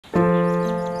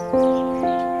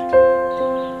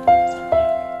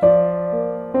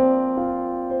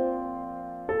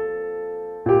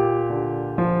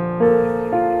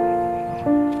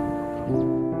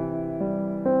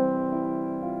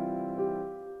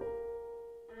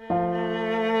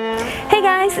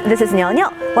Hey guys, this is Niao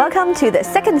Niao. Welcome to the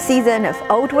second season of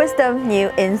Old Wisdom, New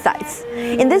Insights.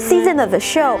 In this season of the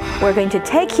show, we're going to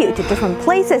take you to different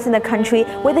places in the country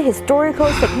with a historical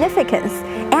significance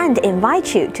and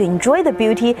invite you to enjoy the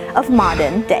beauty of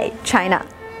modern-day China.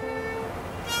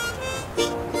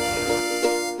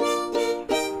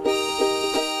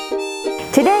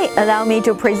 Today, allow me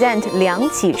to present Liang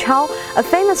Qichao, a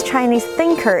famous Chinese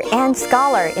thinker and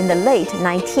scholar in the late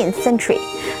 19th century.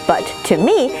 But to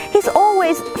me, he's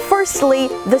always firstly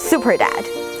the super dad.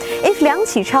 If Liang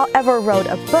Qichao ever wrote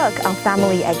a book on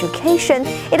family education,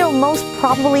 it'll most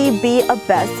probably be a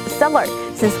bestseller,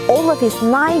 since all of his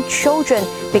 9 children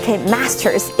became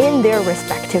masters in their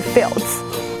respective fields.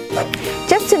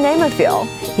 Just to name a few,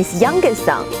 his youngest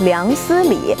son, Liang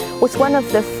Sili, was one of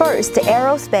the first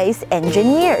aerospace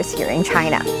engineers here in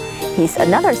China. His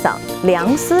another son,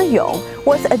 Liang Siyong,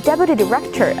 was a deputy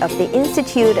director of the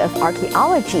Institute of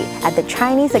Archaeology at the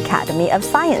Chinese Academy of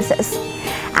Sciences.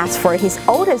 As for his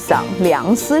oldest son,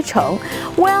 Liang Sicheng,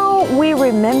 well, we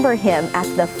remember him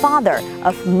as the father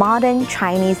of modern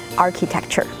Chinese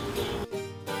architecture.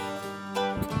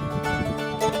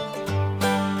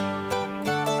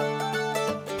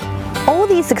 All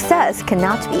the success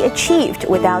cannot be achieved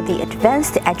without the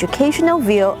advanced educational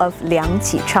view of Liang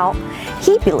Qichao.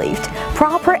 He believed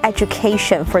proper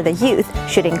education for the youth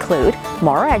should include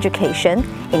moral education,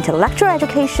 intellectual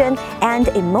education, and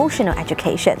emotional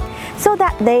education, so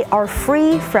that they are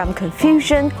free from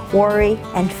confusion, worry,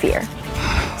 and fear.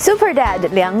 Super Dad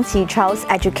Liang Qichao's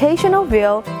educational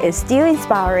view is still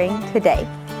inspiring today.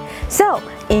 So,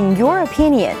 in your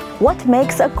opinion, what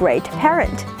makes a great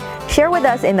parent? Share with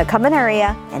us in the comment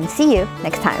area and see you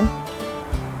next time.